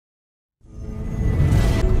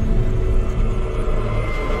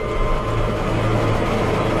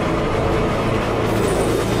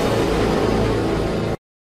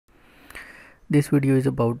This video is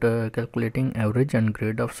about calculating average and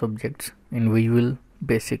grade of subjects in Visual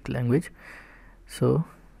Basic Language. So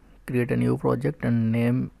create a new project and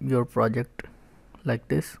name your project like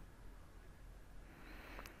this.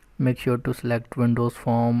 Make sure to select Windows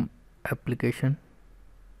Form application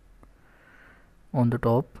on the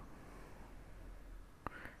top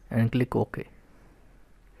and click OK.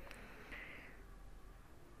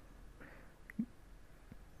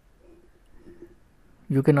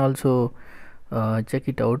 You can also check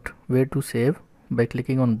it out where to save by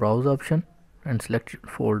clicking on browse option and select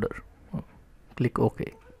folder. Click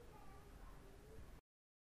OK.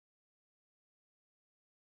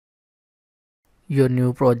 Your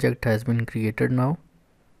new project has been created now.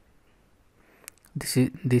 This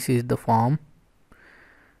is the form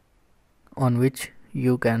on which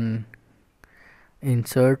you can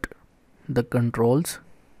insert the controls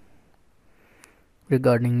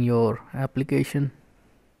regarding your application,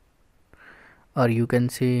 or you can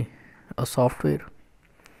say a software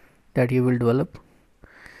that you will develop.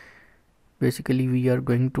 Basically, we are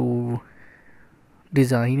going to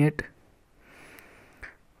design it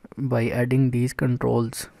by adding these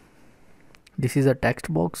controls. This is a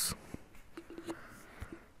text box.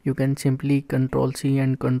 You can simply Ctrl C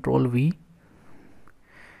and Ctrl V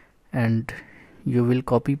and you will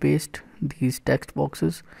copy paste these text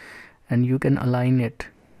boxes and you can align it.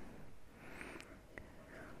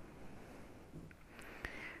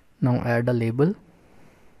 Now add a label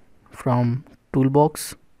from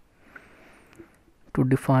toolbox to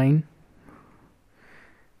define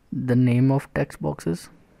the name of text boxes,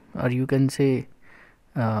 or you can say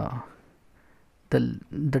the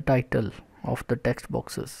title of the text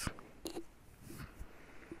boxes.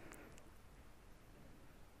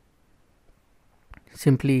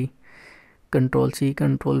 Simply Ctrl C,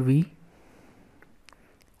 Ctrl V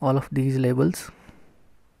all of these labels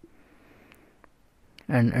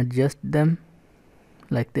and adjust them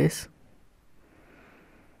like this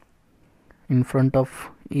in front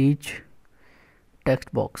of each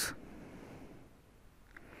text box.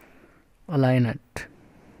 Align it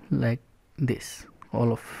like this,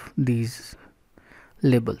 all of these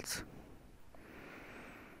labels,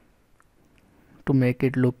 to make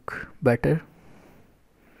it look better.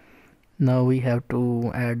 Now we have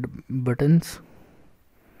to add buttons.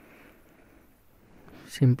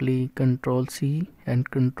 Simply Ctrl C and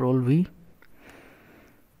Ctrl V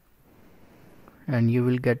and you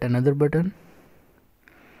will get another button.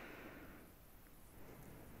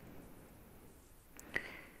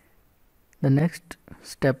 The next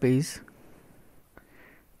step is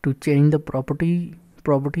to change the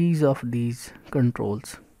properties of these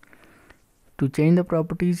controls. To change the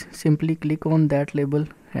properties, simply click on that label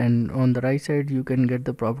and on the right side you can get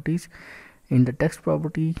the properties. In the text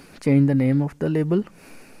property, change the name of the label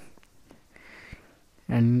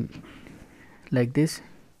and like this.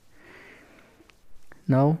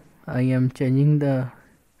 Now I am changing the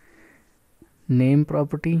name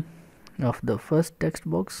property of the first text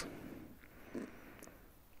box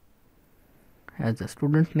as a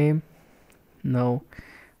student name. Now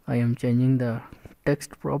I am changing the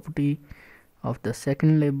text property of the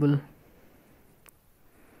second label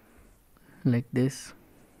like this.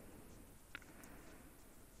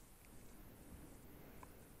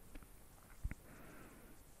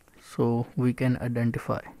 So we can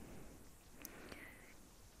identify.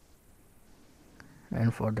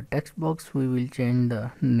 And for the text box we will change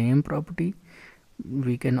the name property.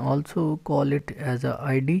 We can also call it as a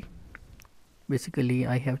ID. Basically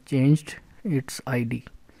I have changed its ID.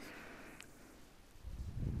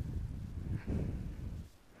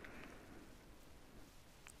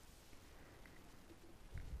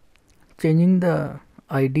 Changing the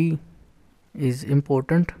ID is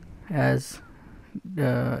important as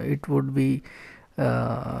it would be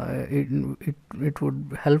it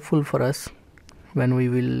would helpful for us when we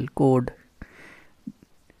will code.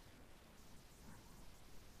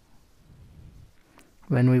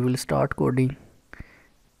 When we will start coding,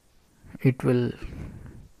 it will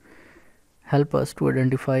help us to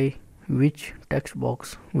identify which text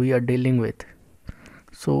box we are dealing with.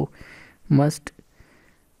 So must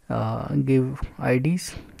give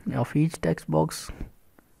IDs of each text box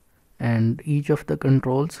and each of the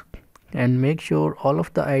controls, and make sure all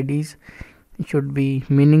of the IDs should be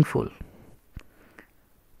meaningful,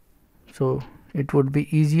 so it would be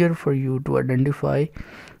easier for you to identify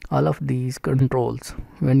all of these controls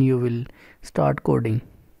when you will start coding.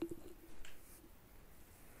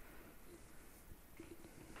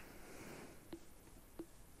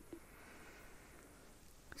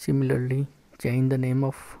 Similarly, change the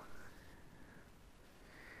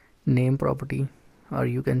name property or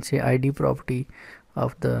you can say ID property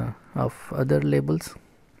of other labels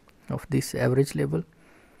of this average label,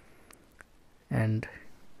 and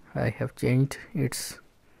I have changed its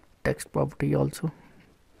text property also.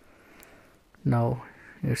 Now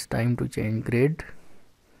it's time to change grade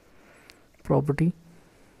property.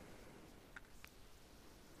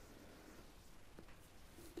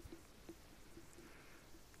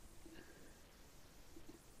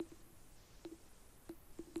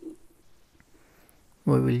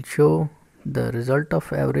 We will show the result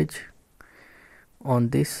of average on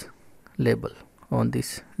this label, on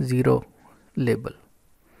this 0 label,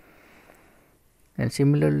 and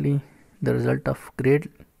similarly the result of grade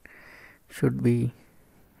should be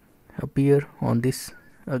appear on this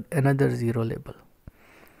another 0 label.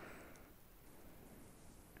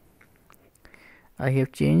 I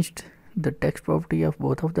have changed the text property of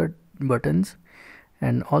both of the buttons,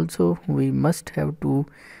 and also we must have to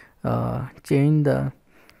change the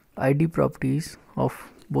ID properties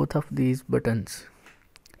of both of these buttons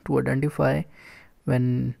to identify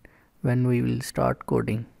when we will start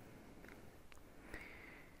coding.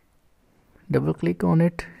 Double click on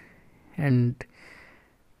it and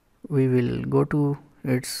we will go to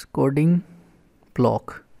its coding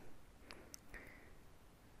block.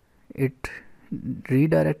 It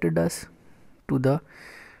redirected us to the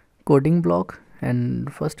coding block,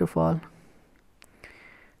 and first of all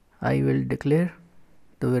I will declare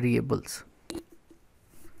the variables.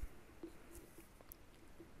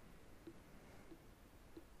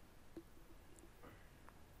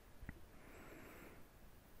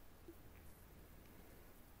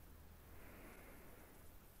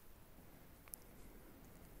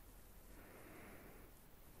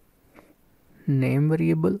 Name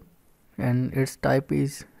variable, and its type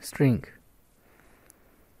is string.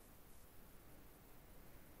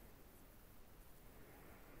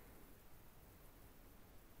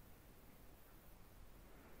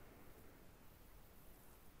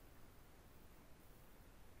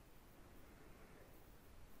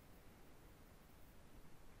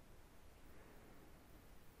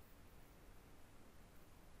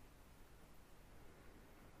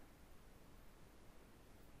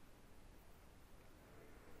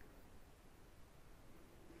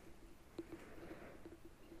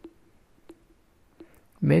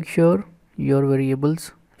 Make sure your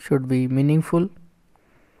variables should be meaningful.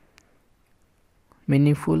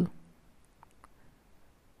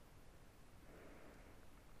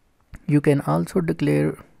 You can also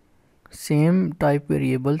declare same type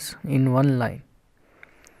variables in one line,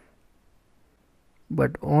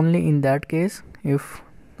 but only in that case if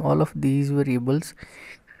all of these variables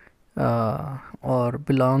or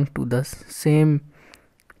belong to the same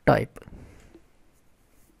type.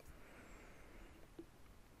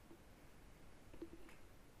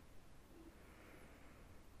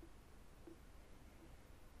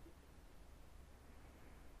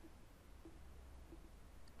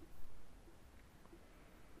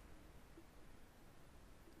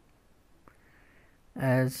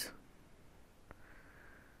 As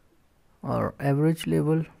our average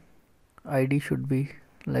label ID should be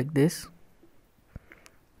like this.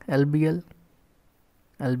 LBL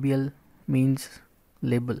means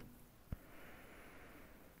label,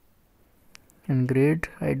 and grade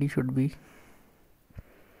ID should be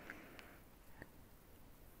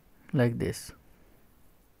like this.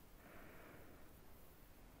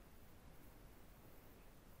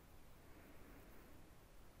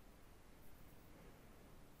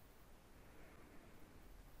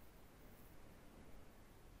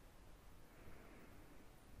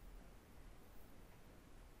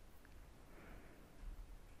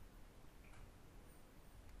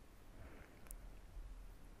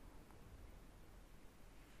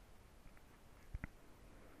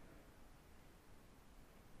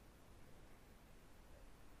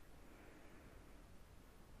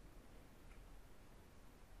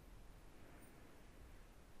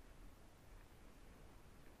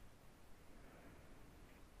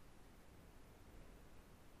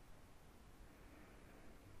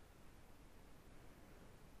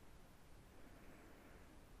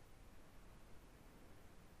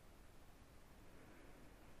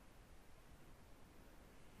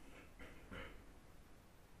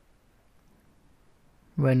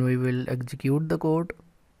 When we will execute the code,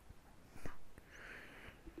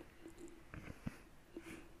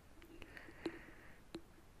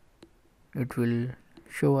 it will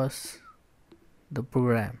show us the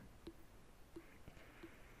program.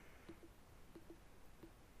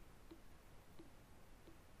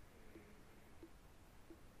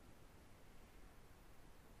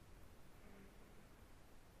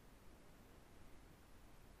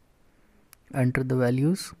 enter the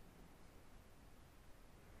values.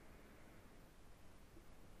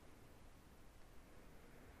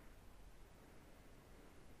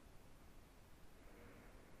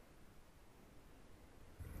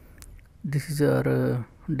 This is our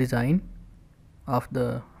design of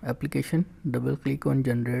the application. Double click on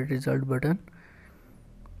generate result button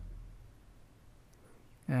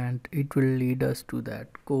and it will lead us to that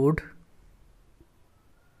code.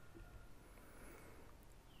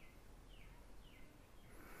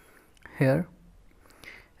 Here,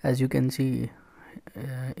 as you can see,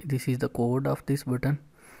 this is the code of this button.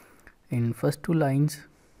 In first two lines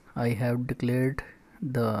I have declared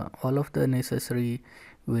all of the necessary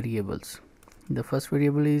variables. The first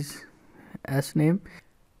variable is s name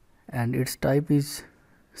and its type is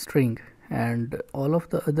string, and all of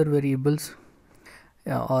the other variables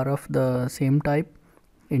are of the same type,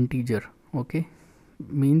 integer. Okay, it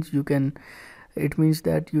means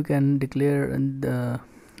that you can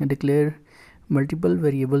declare multiple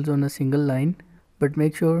variables on a single line, but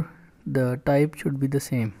make sure the type should be the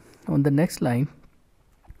same. On the next line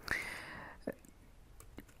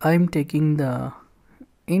I am taking the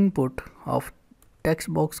input of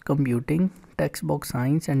text box computing, text box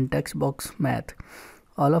science and text box math,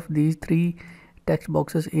 all of these three text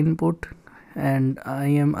boxes input, and I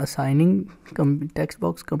am assigning text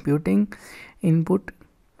box computing input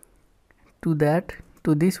to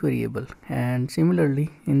this variable, and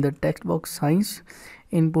similarly in the text box science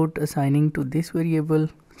input assigning to this variable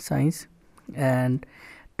science, and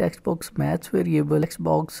text box maths variable text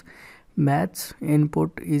box maths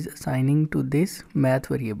input is assigning to this math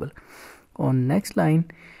variable. On next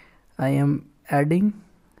line I am adding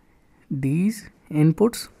these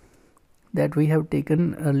inputs that we have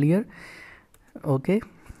taken earlier. Okay,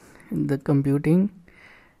 the computing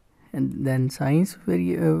and then science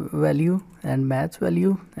value and maths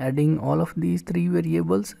value, adding all of these three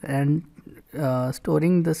variables and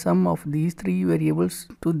storing the sum of these three variables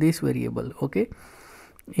to this variable, okay,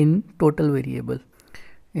 in total variable.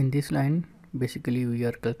 In this line basically we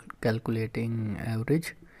are calculating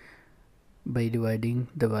average by dividing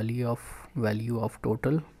the value of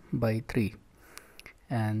total by 3,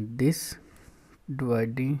 and this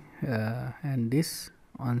dividing and this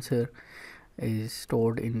answer is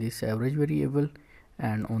stored in this average variable,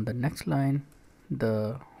 and on the next line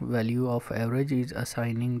the value of average is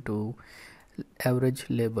assigning to average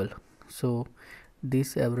label, so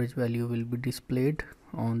this average value will be displayed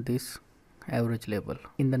on this average label.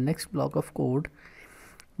 In the next block of code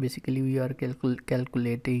basically we are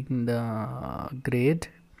calculating the grade,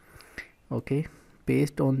 okay,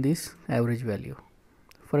 based on this average value.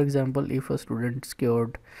 For example, if a student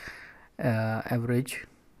scored average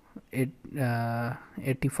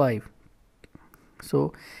 85,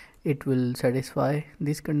 so it will satisfy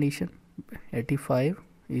this condition. 85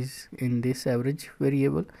 is in this average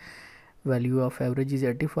variable, value of average is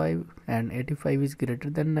 85 and 85 is greater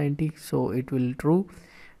than 90, so it will true,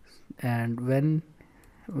 and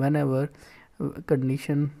whenever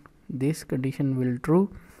this condition will true,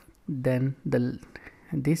 then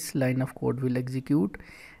this line of code will execute,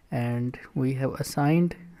 and we have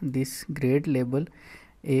assigned this grade label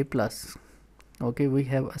A plus. Okay, we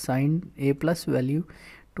have assigned A plus value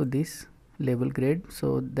to this label grade,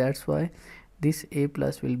 so that's why this A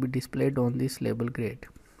plus will be displayed on this label grade.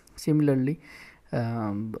 Similarly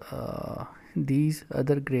these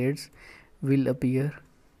other grades will appear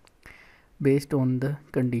based on the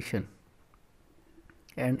condition,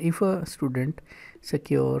 and if a student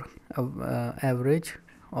secure average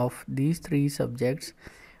of these three subjects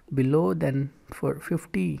below than for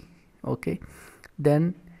 50, okay,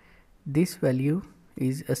 then this value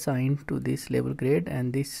is assigned to this label grade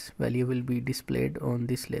and this value will be displayed on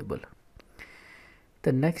this label.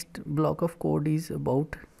 The next block of code is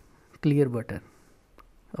about clear button.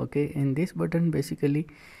 Okay, in this button basically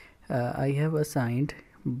I have assigned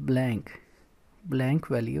blank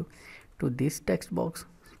value to this text box,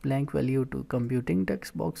 blank value to computing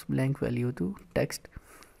text box, blank value to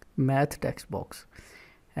math text box,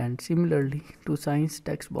 and similarly to science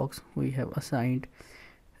text box we have assigned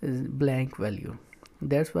blank value.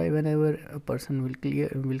 That's why whenever a person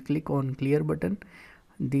will click on clear button,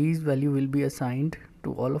 these value will be assigned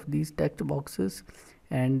to all of these text boxes,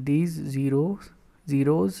 and these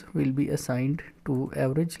zeros will be assigned to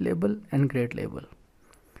average label and grade label.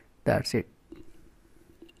 That's it.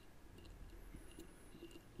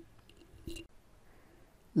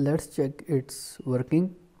 Let's check it's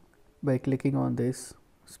working by clicking on this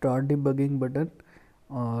start debugging button,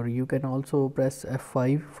 or you can also press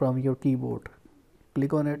F5 from your keyboard.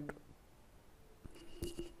 Click on it.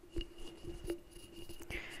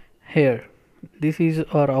 Here this is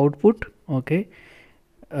our output. Okay,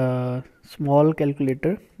 small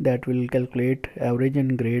calculator that will calculate average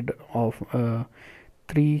and grade of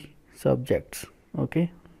 3 subjects.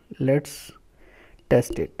 Okay, let's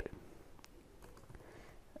test it.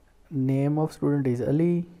 Name of student is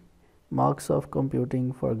Ali. Marks of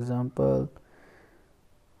computing, for example,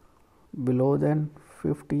 below than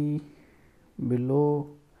 50, below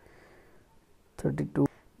 32.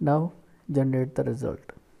 Now generate the result.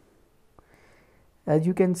 As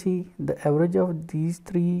you can see, the average of these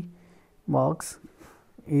 3 marks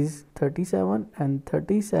is 37 and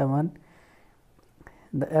 37.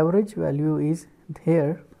 The average value is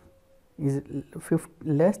here is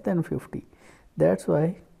less than 50. That's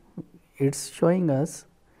why it's showing us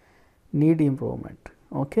need improvement.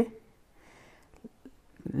 Okay,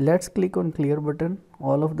 let's click on clear button.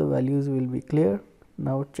 All of the values will be clear.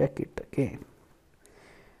 Now check it again.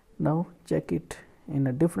 Now check it in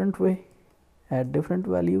a different way, add different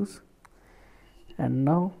values, and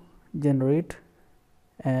now generate.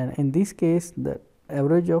 And in this case, the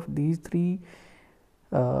average of these 3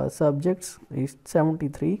 subjects is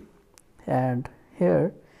 73, and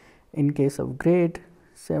here in case of grade,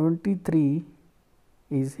 73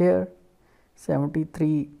 is here,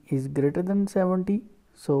 73 is greater than 70,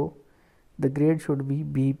 so the grade should be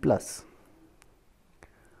B plus.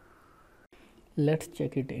 Let's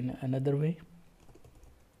check it in another way.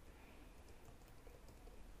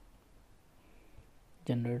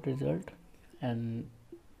 Generate result, and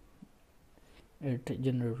it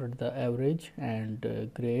generated the average and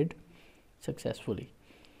grade successfully.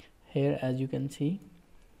 Here, as you can see,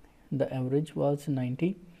 the average was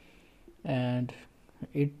 90 and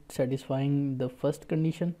it satisfying the first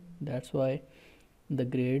condition. That's why the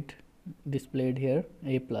grade displayed here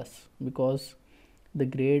A plus, because the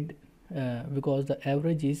grade because the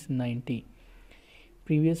average is 90.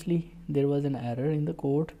 Previously there was an error in the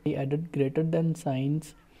code. I added greater than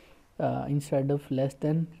signs instead of less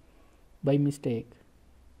than by mistake,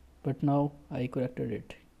 but now I corrected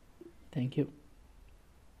it. Thank you.